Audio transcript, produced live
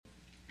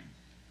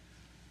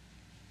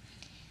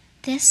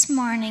This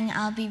morning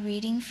I'll be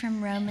reading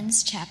from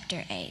Romans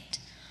chapter 8.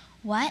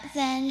 What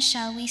then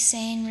shall we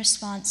say in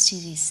response to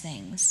these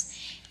things?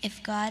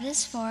 If God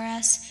is for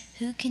us,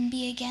 who can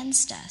be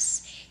against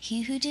us?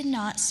 He who did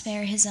not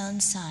spare his own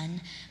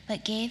son,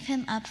 but gave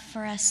him up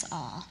for us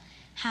all,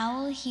 how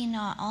will he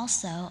not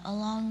also,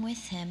 along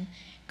with him,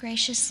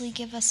 graciously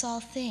give us all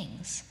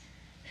things?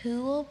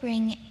 Who will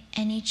bring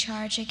any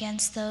charge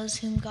against those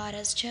whom God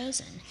has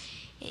chosen?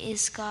 It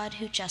is God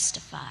who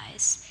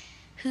justifies.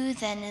 Who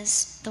then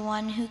is the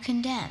one who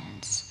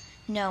condemns?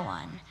 No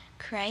one.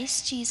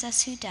 Christ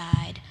Jesus, who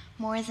died,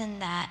 more than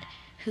that,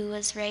 who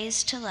was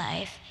raised to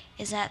life,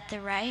 is at the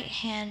right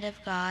hand of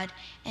God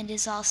and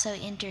is also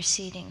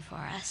interceding for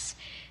us.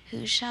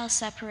 Who shall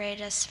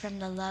separate us from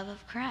the love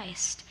of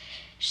Christ?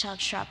 Shall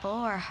trouble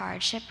or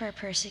hardship or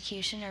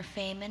persecution or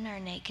famine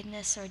or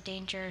nakedness or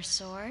danger or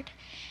sword?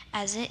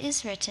 As it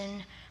is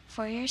written,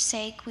 for your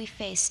sake we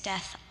face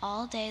death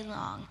all day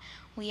long.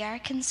 We are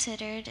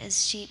considered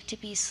as sheep to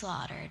be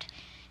slaughtered.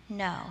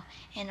 No,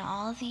 in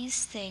all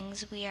these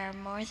things we are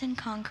more than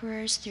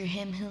conquerors through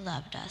him who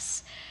loved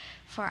us.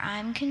 For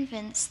I'm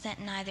convinced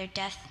that neither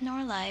death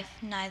nor life,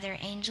 neither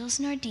angels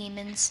nor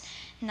demons,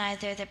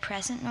 neither the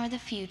present nor the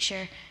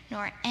future,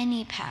 nor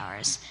any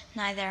powers,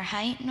 neither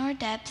height nor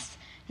depth,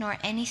 nor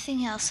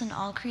anything else in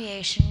all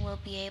creation will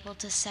be able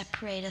to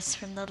separate us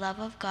from the love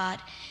of God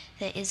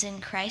that is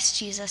in Christ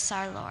Jesus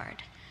our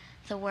Lord.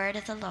 The word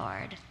of the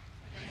Lord.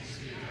 Thanks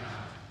be to God.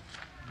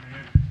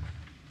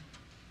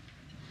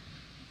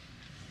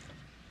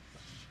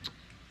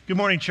 Good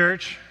morning,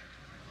 church.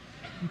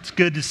 It's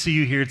good to see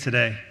you here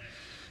today.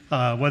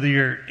 Whether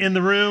you're in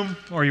the room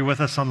or you're with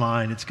us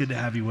online, it's good to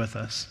have you with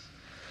us.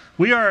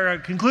 We are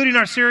concluding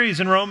our series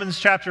in Romans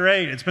chapter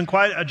 8. It's been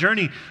quite a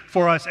journey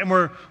for us, and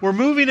we're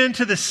moving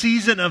into the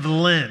season of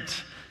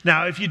Lent.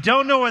 Now, if you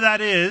don't know what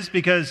that is,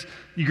 because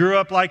you grew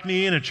up like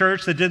me in a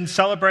church that didn't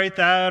celebrate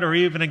that or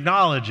even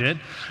acknowledge it,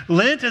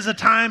 Lent is a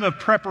time of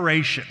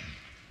preparation.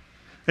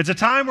 It's a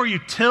time where you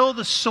till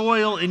the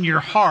soil in your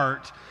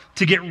heart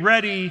to get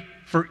ready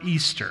for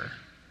Easter.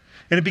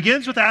 And it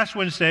begins with Ash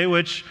Wednesday,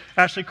 which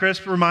Ashley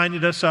Crisp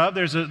reminded us of.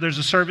 There's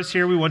a service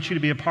here. We want you to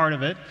be a part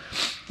of it,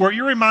 where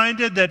you're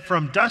reminded that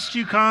from dust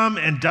you come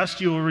and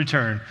dust you will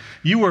return.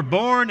 You were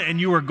born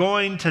and you are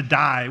going to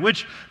die,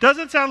 which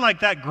doesn't sound like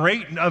that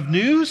great of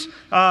news,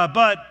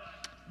 but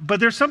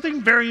there's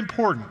something very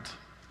important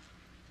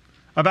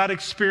about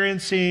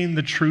experiencing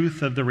the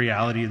truth of the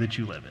reality that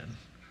you live in.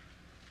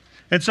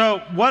 And so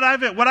what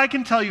I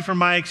can tell you from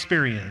my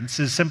experience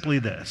is simply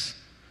this.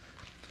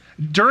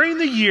 During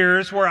the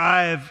years where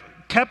I've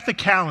kept the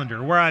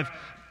calendar, where I've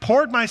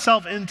poured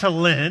myself into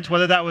Lent,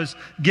 whether that was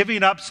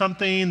giving up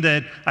something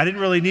that I didn't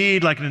really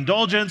need, like an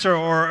indulgence,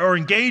 or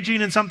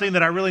engaging in something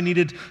that I really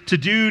needed to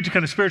do to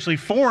kind of spiritually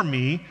form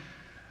me,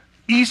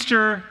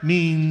 Easter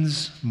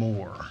means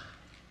more.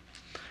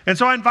 And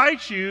so I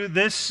invite you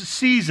this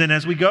season,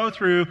 as we go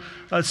through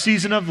a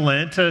season of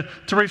Lent, to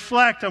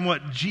reflect on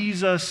what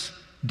Jesus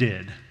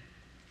did,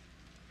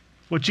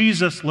 what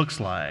Jesus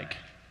looks like.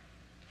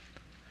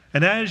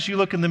 And as you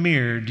look in the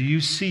mirror, do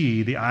you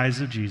see the eyes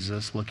of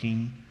Jesus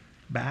looking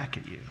back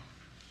at you?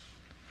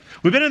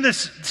 We've been in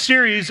this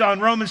series on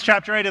Romans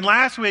chapter 8, and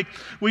last week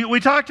we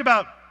talked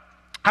about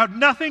how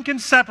nothing can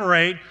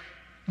separate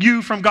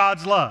you from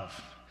God's love,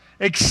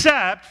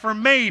 except for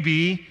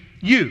maybe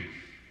you.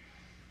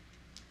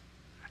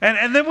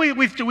 And then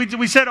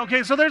we said,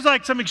 okay, so there's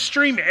like some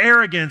extreme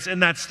arrogance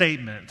in that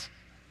statement,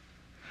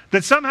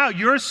 that somehow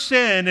your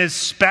sin is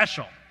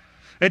special.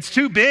 It's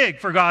too big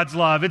for God's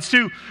love. It's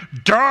too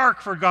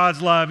dark for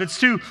God's love.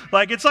 It's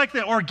like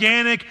the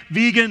organic,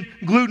 vegan,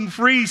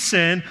 gluten-free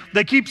sin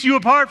that keeps you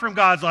apart from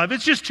God's love.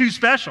 It's just too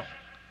special.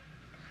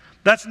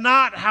 That's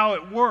not how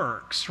it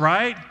works,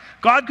 right?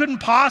 God couldn't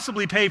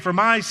possibly pay for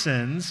my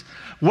sins.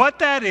 What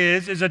that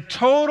is a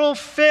total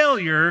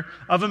failure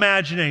of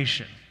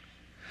imagination,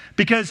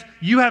 because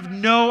you have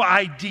no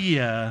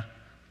idea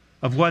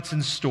of what's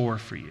in store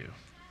for you.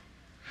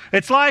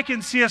 It's like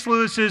in C.S.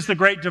 Lewis's The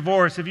Great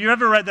Divorce. If you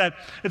ever read that,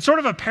 it's sort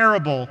of a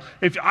parable.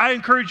 I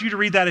encourage you to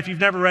read that if you've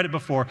never read it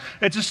before.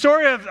 It's a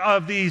story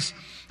of these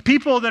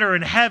people that are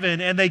in heaven,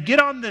 and they get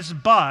on this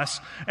bus,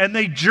 and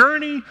they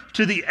journey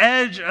to the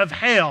edge of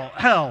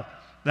hell.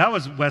 That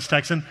was West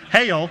Texan.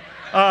 Hell.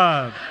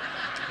 I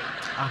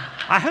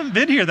haven't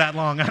been here that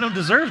long. I don't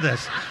deserve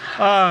this.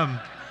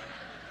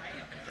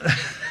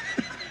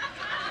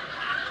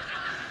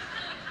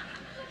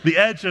 The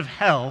edge of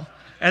hell,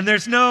 and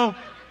there's no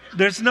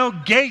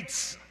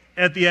gates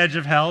at the edge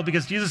of hell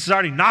because Jesus has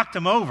already knocked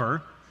them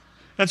over.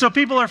 And so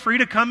people are free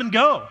to come and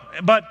go.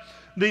 But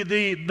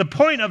the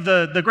point of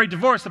the Great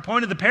Divorce, the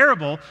point of the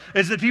parable,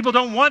 is that people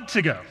don't want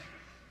to go.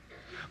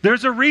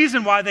 There's a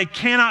reason why they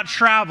cannot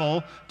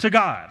travel to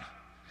God,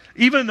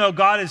 even though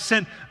God has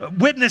sent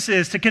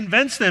witnesses to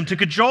convince them, to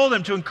cajole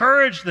them, to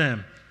encourage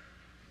them.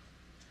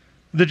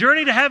 The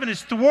journey to heaven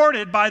is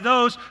thwarted by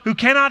those who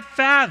cannot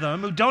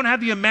fathom, who don't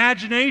have the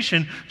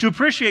imagination to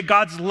appreciate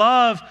God's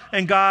love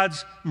and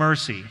God's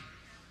mercy.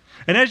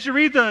 And as you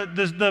read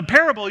the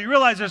parable, you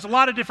realize there's a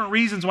lot of different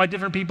reasons why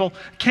different people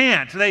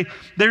can't. They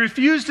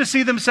refuse to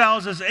see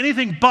themselves as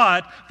anything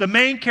but the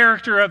main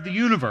character of the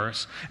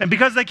universe. And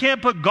because they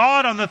can't put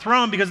God on the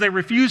throne, because they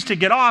refuse to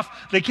get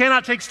off, they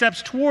cannot take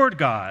steps toward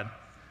God.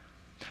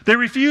 They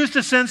refuse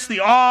to sense the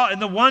awe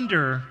and the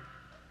wonder.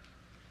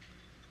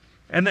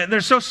 And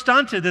they're so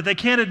stunted that they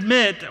can't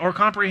admit or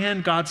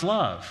comprehend God's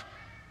love.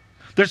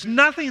 There's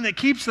nothing that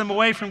keeps them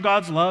away from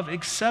God's love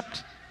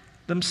except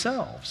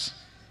themselves.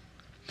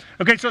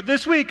 Okay, so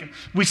this week,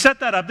 we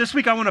set that up. This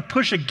week, I want to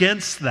push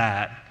against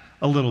that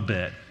a little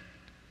bit.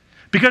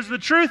 Because the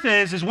truth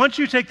is once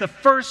you take the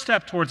first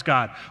step towards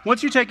God,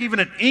 once you take even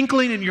an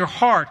inkling in your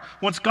heart,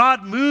 once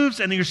God moves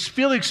and you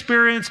feel the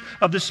experience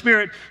of the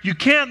Spirit, you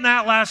can't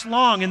not last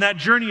long in that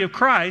journey of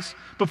Christ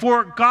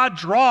before God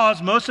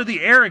draws most of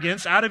the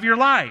arrogance out of your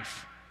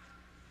life.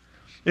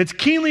 You're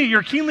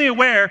keenly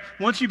aware,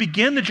 once you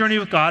begin the journey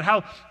with God,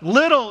 how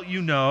little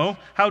you know,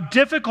 how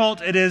difficult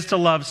it is to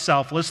love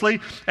selflessly,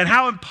 and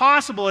how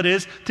impossible it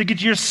is to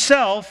get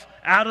yourself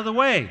out of the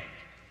way.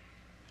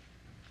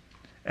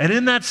 And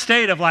in that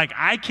state of like,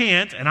 I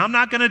can't, and I'm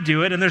not going to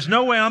do it, and there's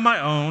no way on my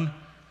own,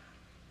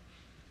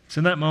 it's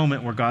in that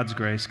moment where God's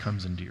grace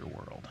comes into your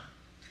world.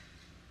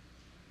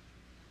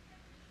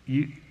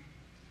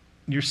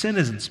 Your sin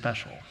isn't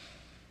special,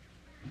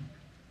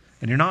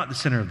 and you're not the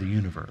center of the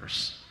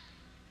universe.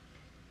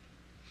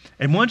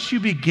 And once you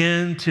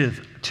begin to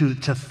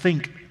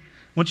think,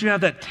 once you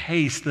have that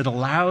taste that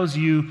allows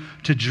you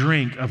to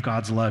drink of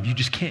God's love, you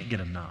just can't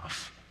get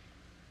enough.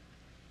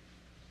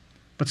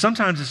 But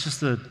sometimes it's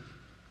just the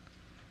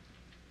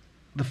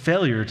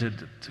failure to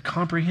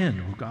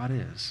comprehend who God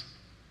is.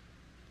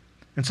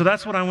 And so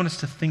that's what I want us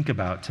to think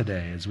about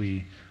today as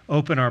we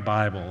open our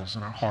Bibles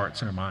and our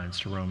hearts and our minds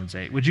to Romans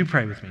 8. Would you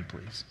pray with me,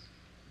 please?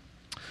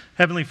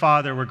 Heavenly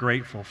Father, we're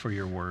grateful for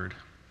your word.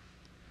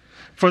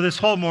 For this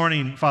whole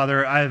morning,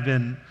 Father, I've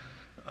been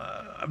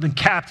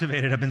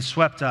captivated, I've been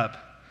swept up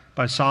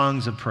by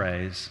songs of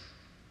praise.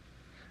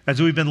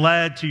 As we've been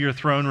led to your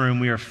throne room,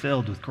 we are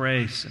filled with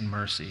grace and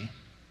mercy.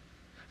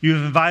 You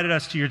have invited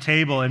us to your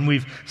table, and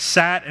we've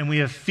sat and we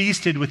have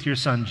feasted with your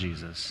Son,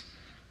 Jesus,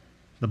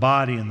 the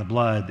body and the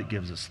blood that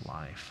gives us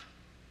life.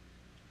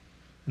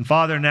 And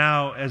Father,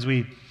 now as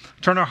we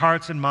turn our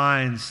hearts and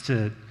minds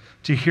to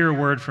hear a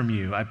word from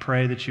you, I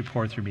pray that you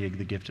pour through me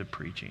the gift of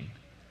preaching,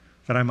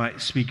 that I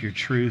might speak your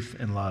truth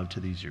and love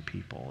to these your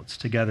people. It's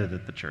together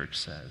that the church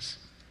says,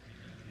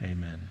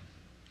 amen.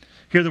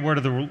 Hear the word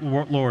of the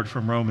Lord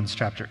from Romans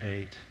chapter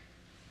 8.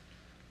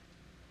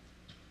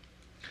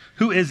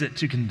 Who is it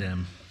to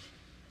condemn?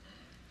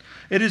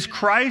 It is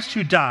Christ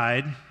who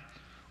died,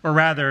 or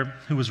rather,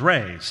 who was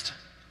raised,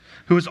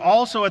 who is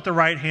also at the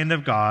right hand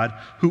of God,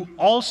 who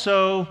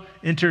also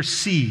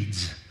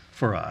intercedes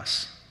for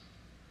us.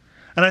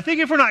 And I think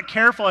if we're not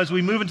careful as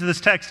we move into this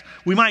text,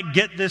 we might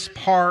get this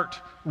part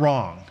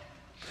wrong.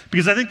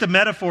 Because I think the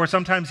metaphor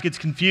sometimes gets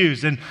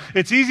confused. And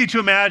it's easy to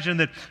imagine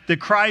that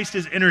Christ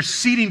is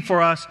interceding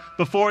for us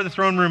before the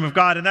throne room of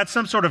God. And that's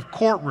some sort of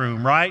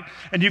courtroom, right?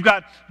 And you've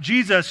got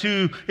Jesus,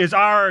 who is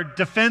our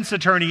defense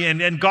attorney,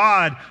 and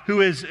God,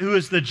 who is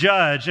the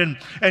judge. And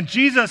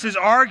Jesus is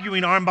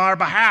arguing on our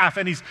behalf.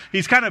 And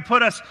he's kind of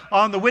put us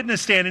on the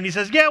witness stand. And he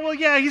says,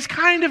 yeah, he's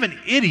kind of an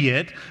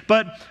idiot.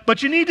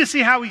 But you need to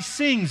see how he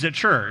sings at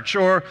church.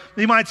 Or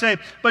he might say,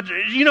 but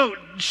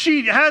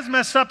she has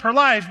messed up her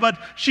life, but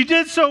she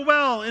did so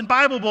well in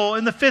Bible Bowl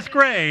in the 5th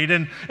grade.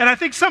 And I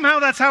think somehow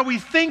that's how we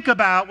think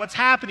about what's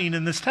happening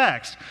in this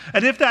text.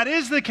 And if that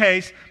is the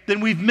case, then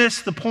we've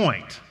missed the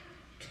point.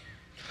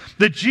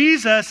 That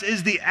Jesus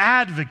is the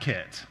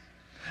advocate.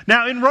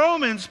 Now in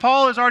Romans,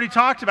 Paul has already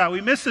talked about,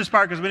 we missed this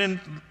part because we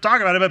didn't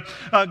talk about it,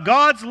 but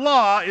God's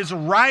law is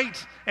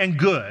right and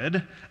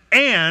good,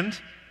 and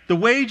the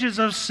wages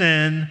of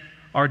sin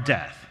are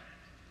death.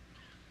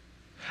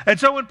 And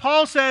so when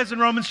Paul says in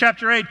Romans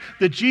chapter 8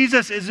 that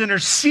Jesus is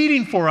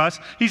interceding for us,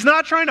 he's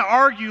not trying to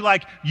argue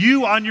like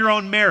you on your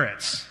own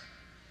merits.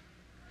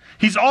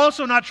 He's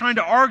also not trying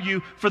to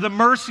argue for the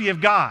mercy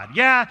of God.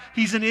 Yeah,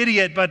 he's an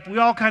idiot, but we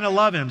all kind of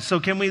love him, so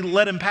can we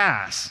let him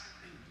pass?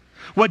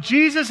 What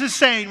Jesus is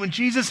saying when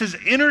Jesus is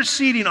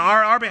interceding on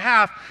our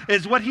behalf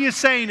is what he is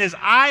saying is,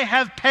 I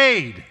have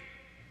paid.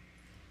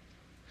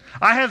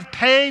 I have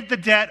paid the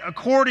debt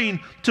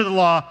according to the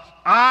law.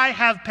 I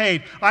have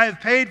paid. I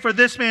have paid for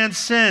this man's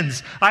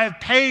sins. I have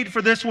paid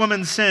for this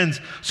woman's sins.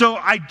 So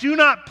I do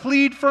not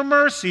plead for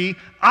mercy.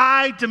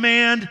 I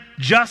demand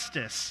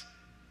justice.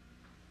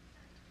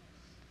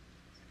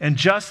 And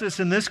justice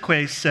in this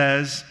case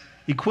says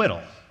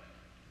acquittal.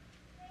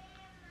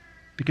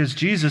 Because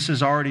Jesus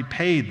has already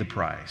paid the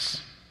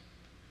price.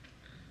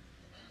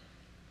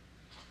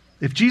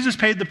 If Jesus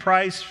paid the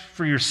price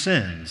for your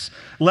sins,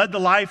 led the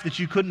life that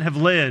you couldn't have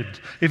lived,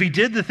 if he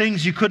did the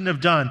things you couldn't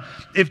have done,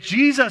 if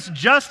Jesus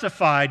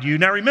justified you.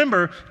 Now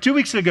remember, 2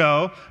 weeks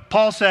ago,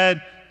 Paul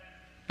said,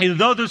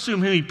 those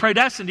whom he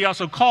predestined, he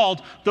also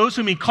called. Those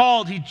whom he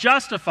called, he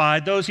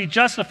justified. Those he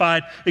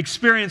justified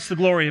experienced the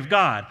glory of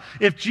God.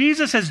 If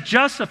Jesus has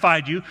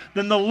justified you,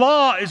 then the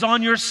law is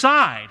on your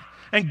side.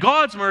 and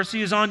God's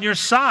mercy is on your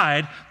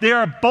side. They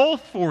are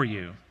both for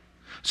you.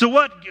 So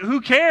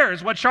who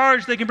cares what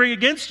charge they can bring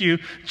against you?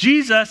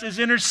 Jesus is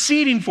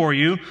interceding for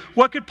you.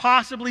 What could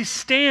possibly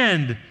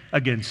stand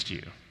against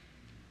you?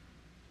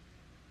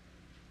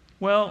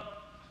 Well,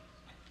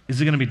 is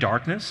it going to be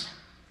darkness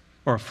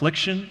or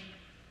affliction,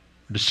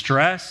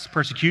 distress,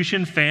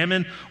 persecution,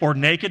 famine, or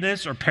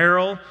nakedness, or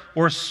peril,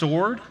 or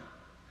sword?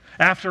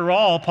 After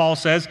all, Paul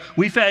says,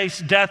 we face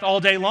death all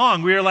day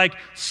long. We are like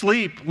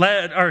sheep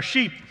led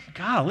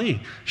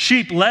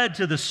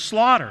to the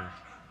slaughter.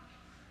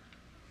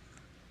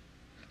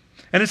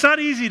 And it's not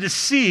easy to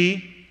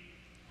see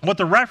what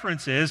the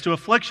reference is to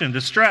affliction,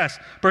 distress,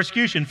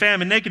 persecution,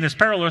 famine, nakedness,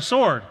 peril, or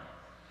sword.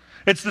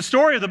 It's the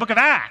story of the book of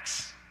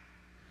Acts.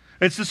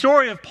 It's the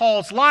story of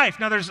Paul's life.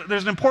 Now, there's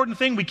an important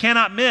thing we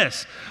cannot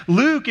miss.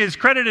 Luke is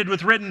credited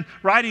with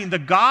writing the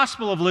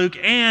Gospel of Luke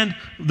and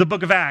the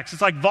book of Acts.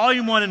 It's like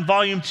volume 1 and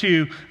volume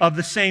 2 of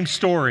the same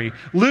story.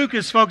 Luke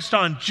is focused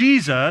on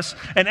Jesus,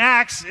 and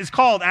Acts is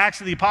called Acts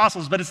of the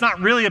Apostles, but it's not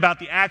really about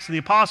the Acts of the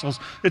Apostles.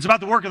 It's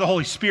about the work of the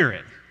Holy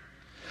Spirit.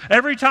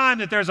 Every time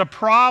that there's a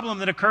problem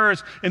that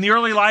occurs in the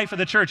early life of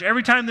the church,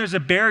 every time there's a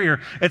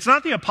barrier, it's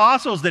not the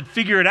apostles that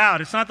figure it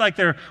out. It's not like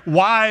they're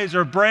wise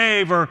or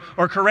brave or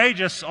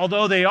courageous,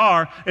 although they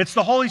are. It's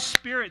the Holy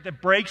Spirit that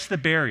breaks the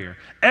barrier.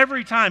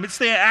 Every time. It's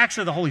the acts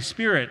of the Holy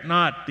Spirit,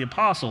 not the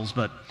apostles,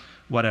 but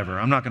whatever.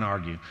 I'm not going to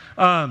argue.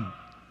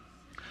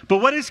 But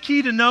what is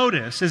key to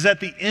notice is at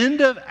the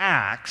end of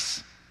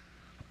Acts,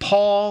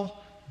 Paul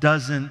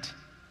doesn't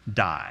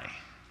die.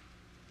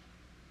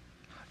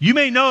 You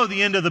may know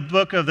the end of the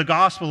book of the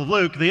Gospel of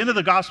Luke. The end of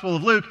the Gospel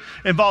of Luke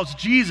involves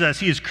Jesus.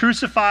 He is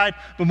crucified,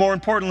 but more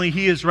importantly,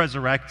 he is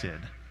resurrected.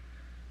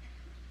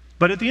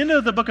 But at the end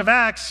of the book of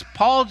Acts,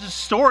 Paul's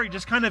story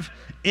just kind of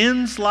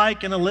ends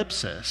like an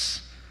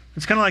ellipsis.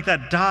 It's kind of like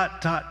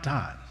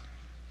that ...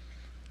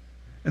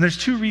 And there's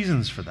two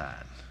reasons for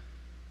that.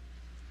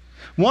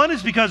 One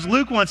is because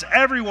Luke wants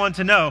everyone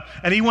to know,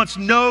 and he wants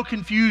no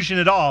confusion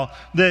at all,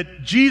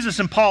 that Jesus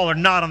and Paul are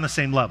not on the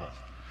same level.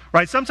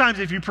 Right? Sometimes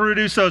if you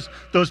produce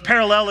those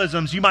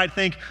parallelisms, you might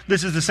think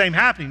this is the same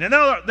happening. And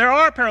there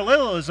are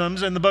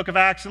parallelisms in the book of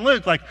Acts and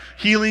Luke, like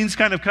healings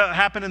kind of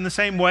happen in the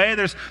same way.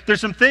 There's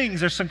some things,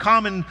 there's some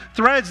common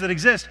threads that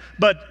exist,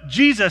 but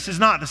Jesus is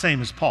not the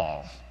same as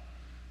Paul.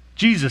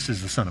 Jesus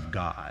is the Son of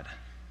God.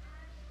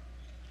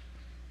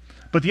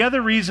 But the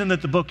other reason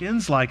that the book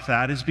ends like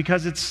that is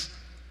because it's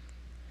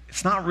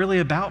not really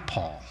about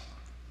Paul.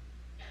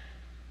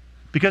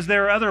 Because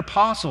there are other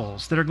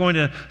apostles that are going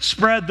to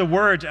spread the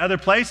word to other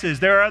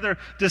places. There are other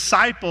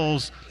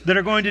disciples that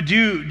are going to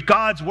do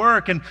God's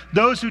work. And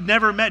those who'd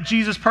never met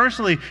Jesus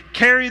personally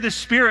carry the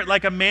Spirit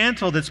like a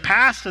mantle that's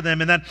passed to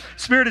them. And that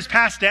Spirit is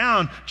passed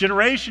down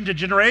generation to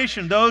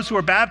generation. Those who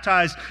are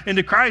baptized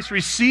into Christ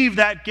receive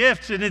that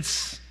gift. And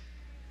it's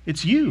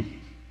you.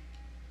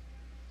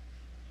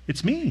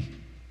 It's me.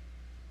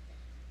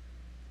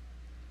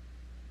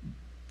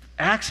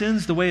 Acts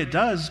ends the way it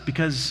does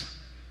because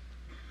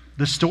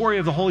the story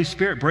of the Holy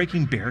Spirit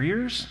breaking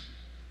barriers,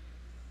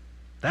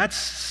 that's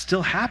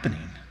still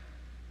happening.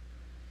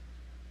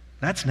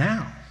 That's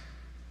now.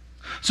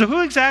 So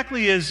who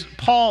exactly is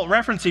Paul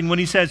referencing when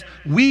he says,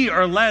 we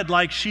are led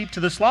like sheep to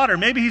the slaughter?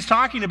 Maybe he's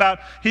talking about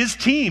his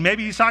team.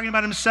 Maybe he's talking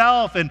about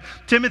himself and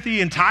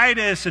Timothy and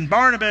Titus and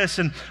Barnabas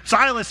and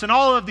Silas and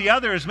all of the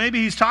others. Maybe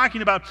he's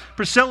talking about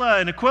Priscilla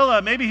and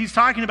Aquila. Maybe he's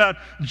talking about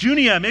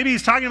Junia. Maybe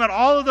he's talking about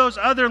all of those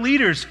other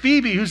leaders.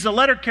 Phoebe, who's the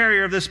letter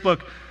carrier of this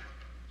book.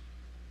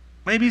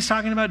 Maybe he's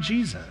talking about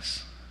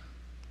Jesus.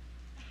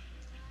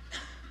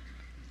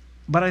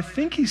 But I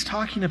think he's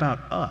talking about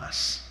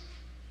us.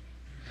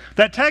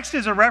 That text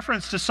is a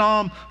reference to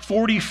Psalm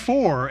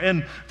 44.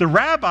 And the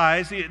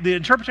rabbis, the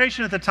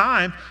interpretation at the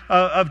time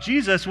of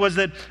Jesus was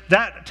that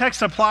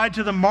text applied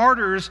to the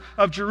martyrs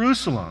of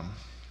Jerusalem.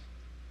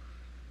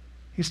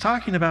 He's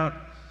talking about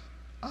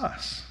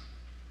us.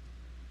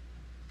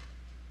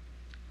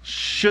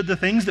 Should the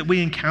things that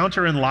we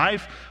encounter in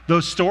life,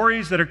 those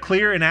stories that are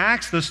clear in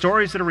Acts, those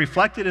stories that are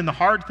reflected in the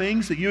hard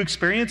things that you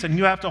experience and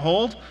you have to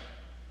hold,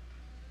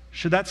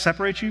 should that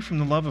separate you from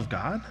the love of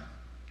God?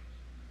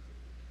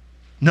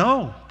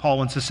 No, Paul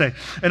wants to say.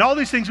 In all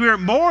these things we are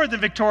more than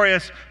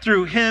victorious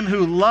through him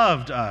who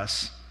loved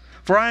us.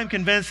 For I am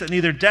convinced that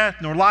neither death,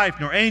 nor life,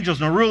 nor angels,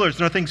 nor rulers,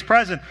 nor things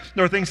present,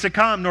 nor things to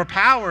come, nor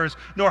powers,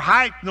 nor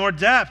height, nor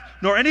depth,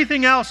 nor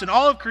anything else in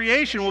all of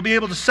creation will be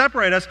able to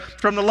separate us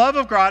from the love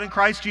of God in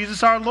Christ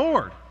Jesus our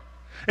Lord.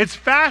 It's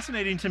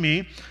fascinating to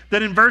me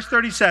that in verse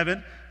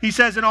 37, he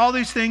says, in all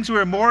these things we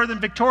are more than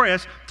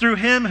victorious through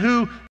him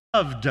who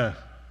loved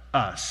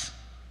us.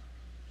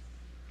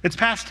 It's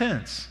past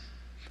tense.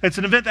 It's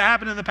an event that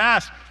happened in the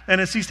past and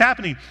it ceased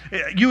happening.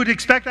 You would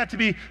expect that to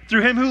be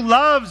through him who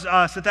loves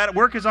us, that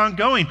work is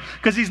ongoing.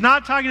 Because he's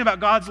not talking about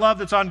God's love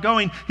that's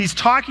ongoing. He's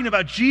talking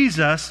about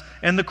Jesus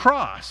and the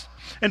cross.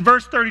 In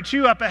verse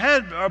 32 up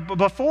ahead,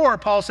 before,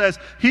 Paul says,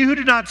 he who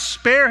did not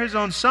spare his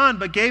own son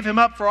but gave him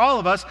up for all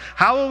of us,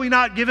 how will we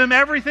not give him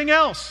everything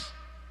else?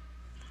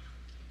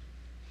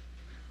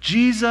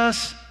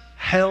 Jesus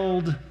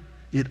held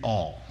it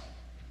all.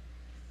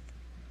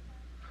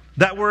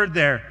 That word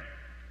there,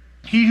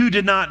 he who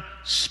did not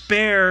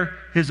spare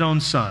his own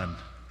son.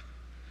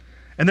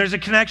 And there's a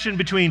connection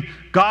between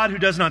God who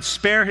does not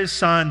spare his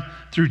son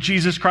through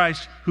Jesus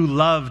Christ who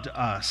loved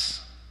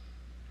us.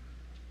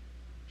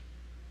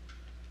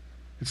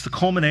 It's the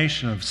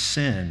culmination of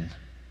sin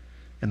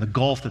and the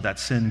gulf that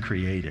sin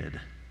created.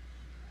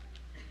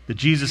 That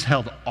Jesus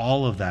held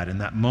all of that in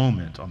that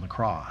moment on the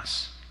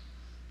cross.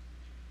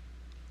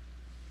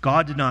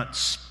 God did not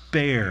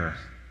spare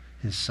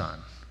his son.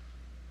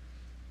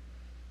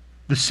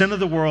 The sin of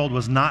the world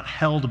was not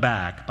held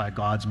back by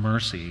God's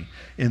mercy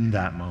in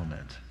that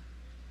moment.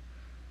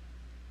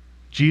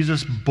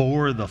 Jesus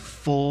bore the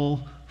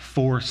full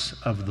force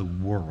of the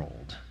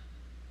world.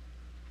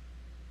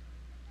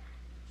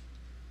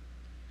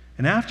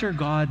 And after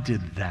God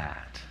did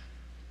that,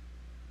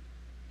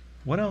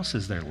 what else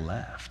is there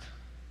left?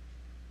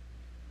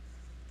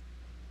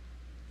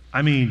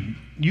 I mean,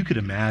 you could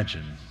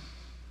imagine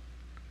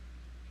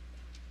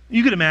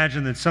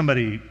that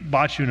somebody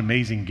bought you an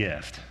amazing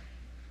gift.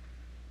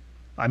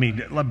 I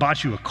mean,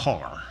 bought you a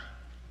car.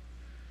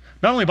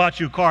 Not only bought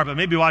you a car, but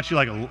maybe bought you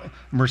like a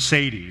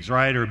Mercedes,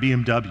 right, or a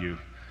BMW.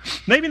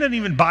 Maybe didn't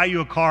even buy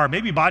you a car.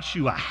 Maybe bought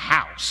you a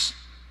house.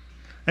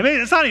 I mean,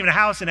 it's not even a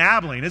house in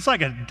Abilene. It's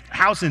like a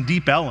house in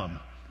Deep Ellum.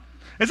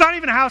 It's not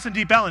even a house in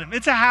Deep Ellum.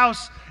 It's a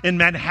house in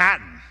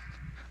Manhattan.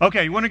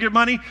 Okay, you want to get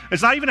money?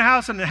 It's not even a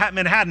house in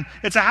Manhattan.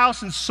 It's a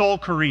house in Seoul,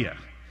 Korea.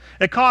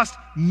 It cost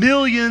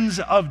millions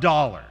of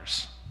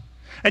dollars.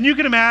 And you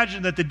can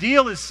imagine that the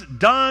deal is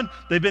done,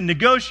 they've been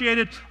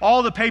negotiated,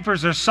 all the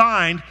papers are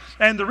signed,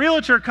 and the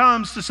realtor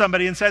comes to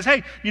somebody and says,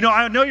 hey,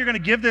 I know you're going to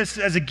give this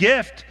as a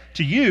gift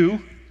to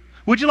you.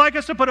 Would you like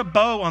us to put a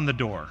bow on the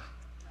door?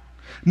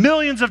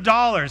 Millions of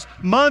dollars,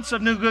 months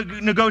of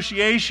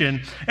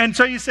negotiation. And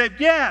so you say,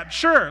 yeah,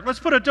 sure, let's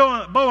put a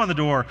bow on the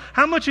door.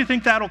 How much do you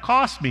think that'll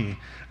cost me?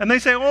 And they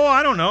say, oh,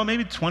 I don't know,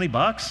 maybe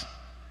 $20.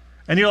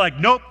 And you're like,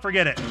 nope,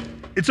 forget it.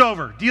 It's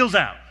over. Deal's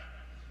out.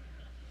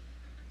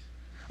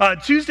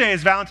 Tuesday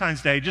is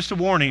Valentine's Day. Just a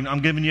warning.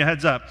 I'm giving you a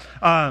heads up.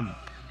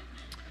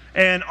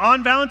 And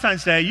on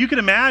Valentine's Day, you can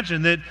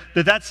imagine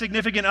that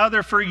significant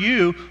other for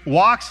you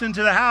walks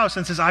into the house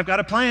and says, I've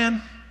got a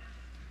plan.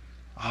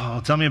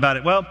 Oh, tell me about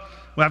it. Well,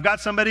 I've got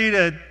somebody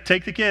to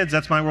take the kids.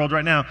 That's my world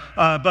right now.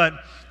 But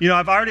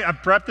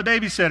I've prepped the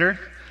babysitter,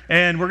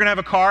 and we're going to have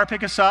a car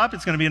pick us up.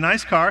 It's going to be a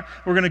nice car.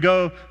 We're going to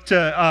go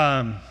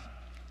to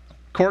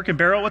Cork and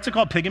Barrel. What's it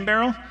called? Pig and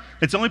Barrel?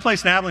 It's the only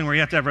place in Abilene where you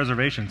have to have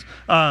reservations.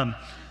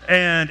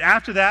 And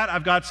after that,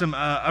 I've got some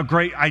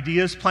great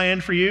ideas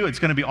planned for you. It's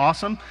going to be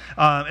awesome.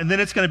 And then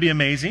it's going to be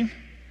amazing.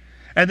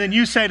 And then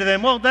you say to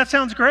them, well, that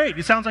sounds great.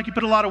 It sounds like you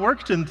put a lot of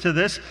work into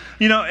this.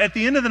 At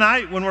the end of the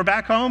night, when we're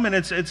back home and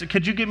it's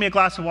could you give me a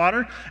glass of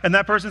water? And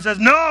that person says,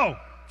 no,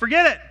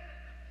 forget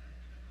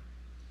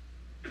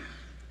it.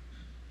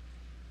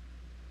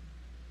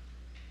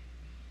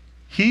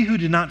 He who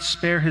did not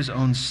spare his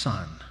own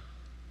son,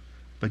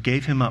 but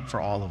gave him up for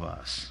all of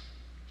us,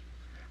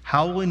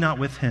 how will he not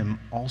with him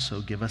also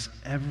give us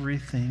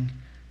everything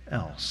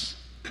else?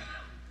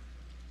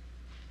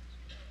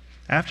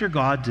 After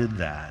God did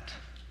that,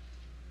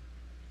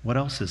 what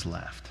else is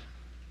left?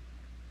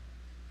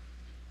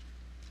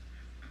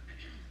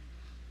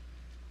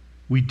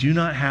 We do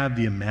not have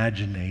the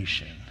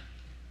imagination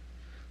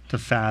to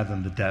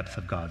fathom the depth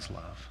of God's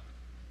love.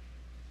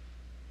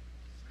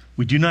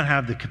 We do not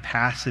have the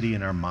capacity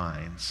in our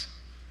minds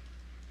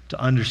to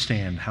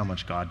understand how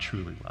much God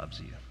truly loves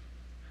you.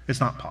 It's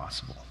not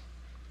possible.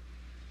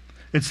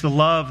 It's the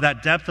love,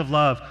 that depth of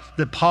love,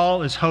 that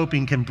Paul is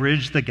hoping can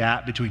bridge the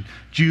gap between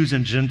Jews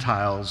and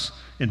Gentiles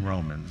in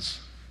Romans.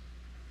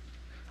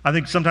 I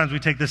think sometimes we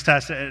take this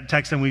text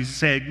and we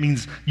say it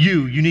means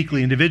you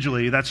uniquely,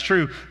 individually. That's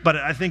true. But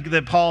I think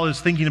that Paul is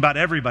thinking about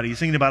everybody. He's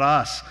thinking about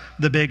us,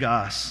 the big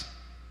us.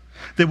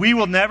 That we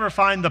will never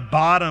find the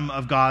bottom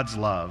of God's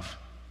love.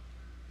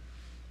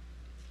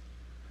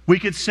 We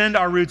could send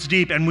our roots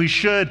deep, and we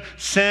should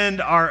send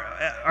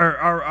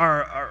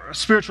our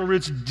spiritual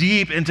roots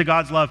deep into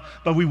God's love,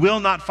 but we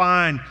will not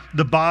find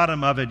the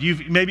bottom of it.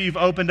 Maybe you've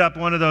opened up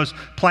one of those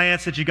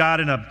plants that you got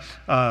in a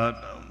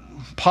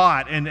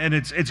pot, and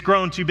it's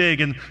grown too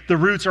big, and the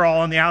roots are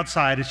all on the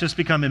outside. It's just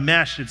become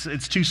enmeshed.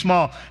 It's too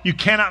small. You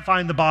cannot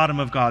find the bottom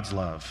of God's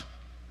love.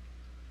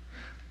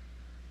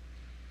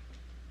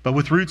 But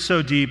with roots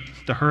so deep,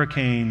 the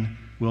hurricane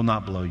will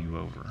not blow you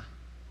over.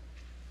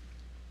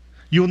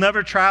 You will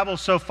never travel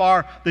so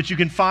far that you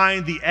can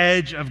find the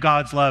edge of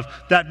God's love.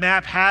 That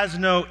map has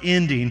no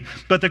ending,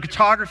 but the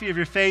cartography of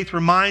your faith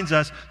reminds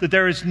us that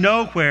there is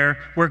nowhere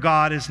where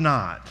God is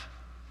not.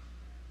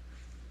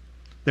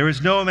 There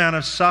is no amount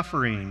of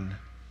suffering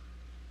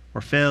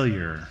or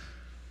failure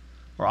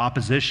or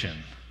opposition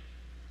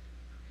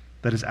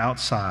that is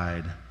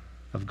outside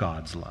of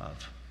God's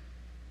love.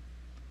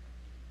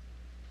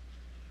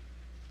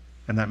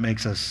 And that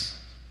makes us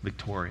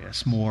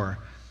victorious, more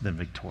than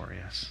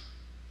victorious.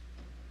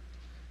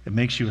 It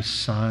makes you a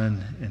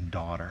son and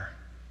daughter.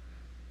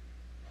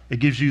 It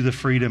gives you the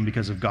freedom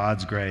because of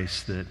God's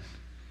grace that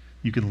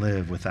you can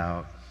live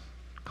without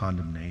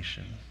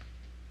condemnation.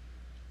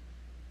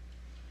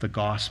 The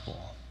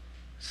gospel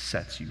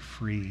sets you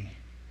free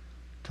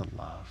to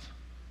love.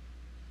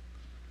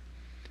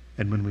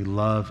 And when we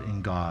love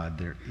in God,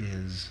 there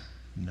is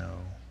no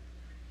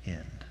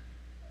end,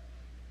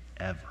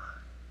 ever.